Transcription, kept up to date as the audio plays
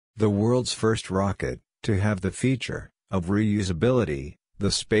The world's first rocket to have the feature of reusability, the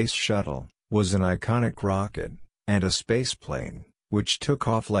Space Shuttle, was an iconic rocket, and a spaceplane, which took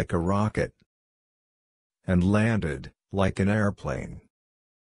off like a rocket and landed like an airplane.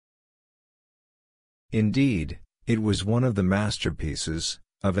 Indeed, it was one of the masterpieces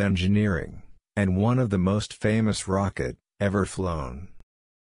of engineering, and one of the most famous rocket ever flown.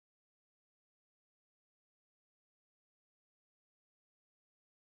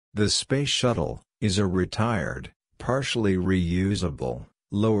 The Space Shuttle is a retired, partially reusable,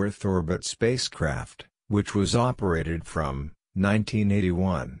 low-Earth orbit spacecraft, which was operated from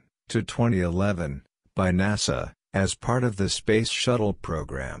 1981 to 2011 by NASA as part of the Space Shuttle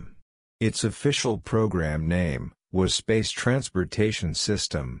program. Its official program name was Space Transportation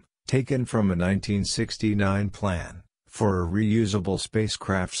System, taken from a 1969 plan for a reusable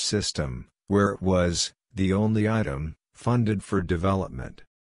spacecraft system, where it was the only item funded for development.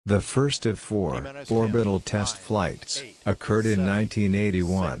 The first of 4 orbital test flights occurred in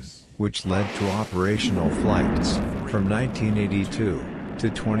 1981, which led to operational flights from 1982 to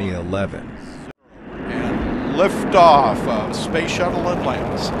 2011. And liftoff of Space Shuttle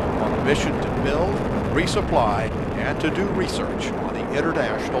Atlantis on a mission to build, resupply, and to do research on the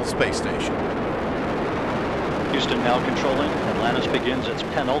International Space Station. Houston now controlling. Atlantis begins its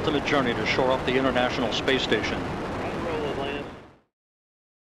penultimate journey to shore up the International Space Station.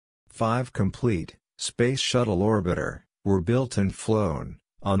 5 complete Space Shuttle Orbiter were built and flown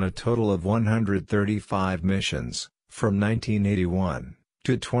on a total of 135 missions from 1981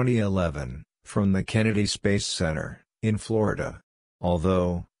 to 2011 from the Kennedy Space Center in Florida.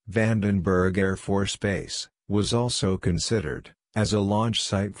 Although Vandenberg Air Force Base was also considered as a launch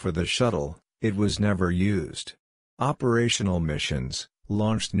site for the shuttle, it was never used. Operational missions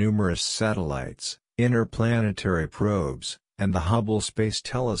launched numerous satellites, interplanetary probes, and the Hubble Space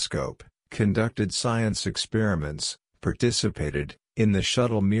Telescope, conducted science experiments, participated in the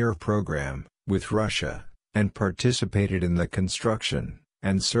Shuttle Mir program with Russia, and participated in the construction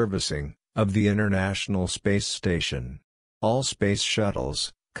and servicing of the International Space Station. All space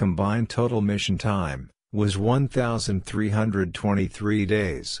shuttles, combined total mission time, was 1,323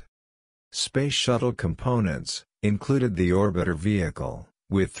 days. Space Shuttle components included the orbiter vehicle,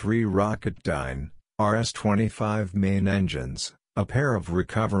 with 3 Rocketdyne RS-25 main engines, a pair of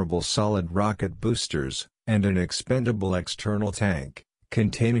recoverable solid rocket boosters, and an expendable external tank,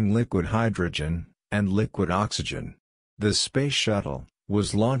 containing liquid hydrogen and liquid oxygen. The Space Shuttle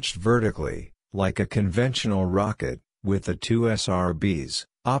was launched vertically, like a conventional rocket, with the 2 SRBs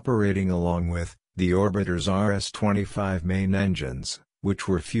operating along with the orbiter's RS-25 main engines, which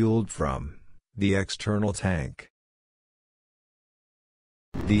were fueled from the external tank.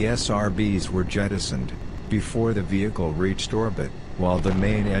 The SRBs were jettisoned before the vehicle reached orbit, while the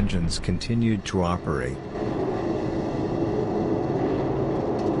main engines continued to operate.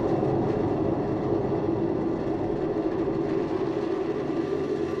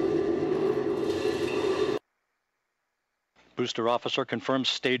 Booster officer confirms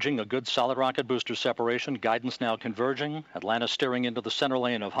staging a good solid rocket booster separation. Guidance now converging. Atlantis steering into the center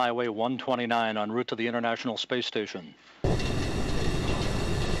lane of Highway 129 en route to the International Space Station.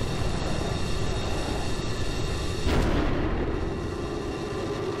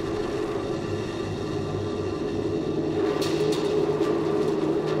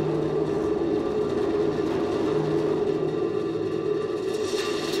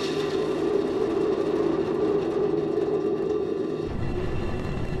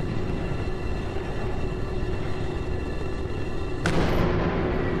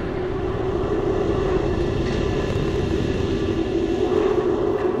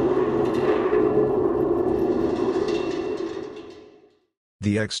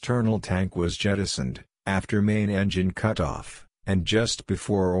 The external tank was jettisoned after main engine cutoff, and just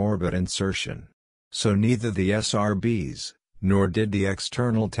before orbit insertion. So neither the SRBs, nor did the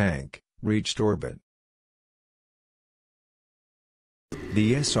external tank, reach orbit.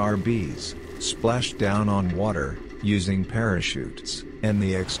 The SRBs splashed down on water using parachutes, and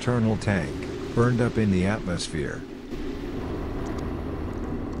the external tank burned up in the atmosphere.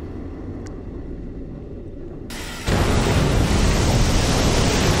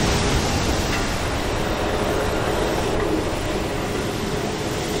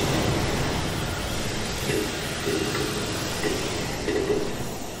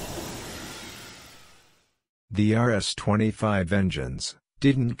 The RS-25 engines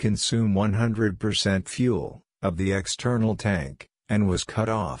didn't consume 100% fuel of the external tank, and was cut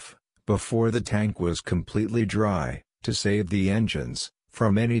off before the tank was completely dry, to save the engines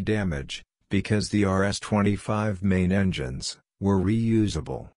from any damage, because the RS-25 main engines were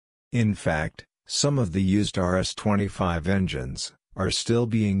reusable. In fact, some of the used RS-25 engines are still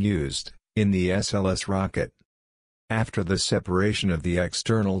being used in the SLS rocket. After the separation of the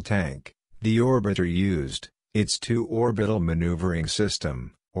external tank, the orbiter used its two orbital maneuvering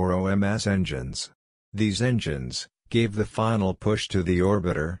system, or OMS engines. These engines gave the final push to the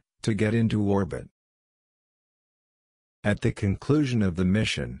orbiter to get into orbit. At the conclusion of the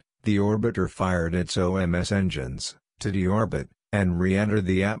mission, the orbiter fired its OMS engines to deorbit and re-enter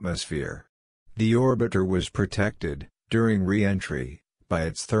the atmosphere. The orbiter was protected during re-entry by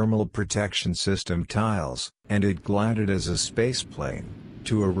its thermal protection system tiles, and it glided as a spaceplane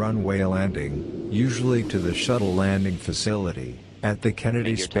to a runway landing, usually to the shuttle landing facility at the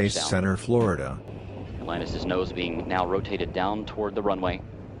Kennedy Space Center, Florida. Atlantis' nose being now rotated down toward the runway,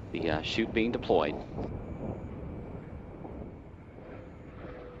 the chute being deployed.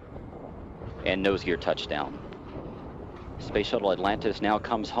 And nose gear touchdown. Space Shuttle Atlantis now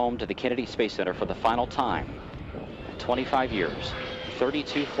comes home to the Kennedy Space Center for the final time. 25 years,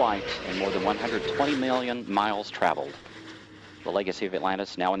 32 flights, and more than 120 million miles traveled. The legacy of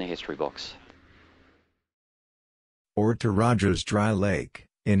Atlantis now in the history books. Or to Rogers Dry Lake,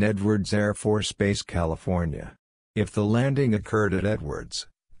 in Edwards Air Force Base, California. If the landing occurred at Edwards,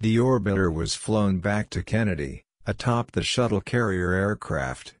 the orbiter was flown back to Kennedy, atop the shuttle carrier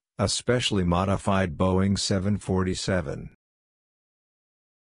aircraft, a specially modified Boeing 747.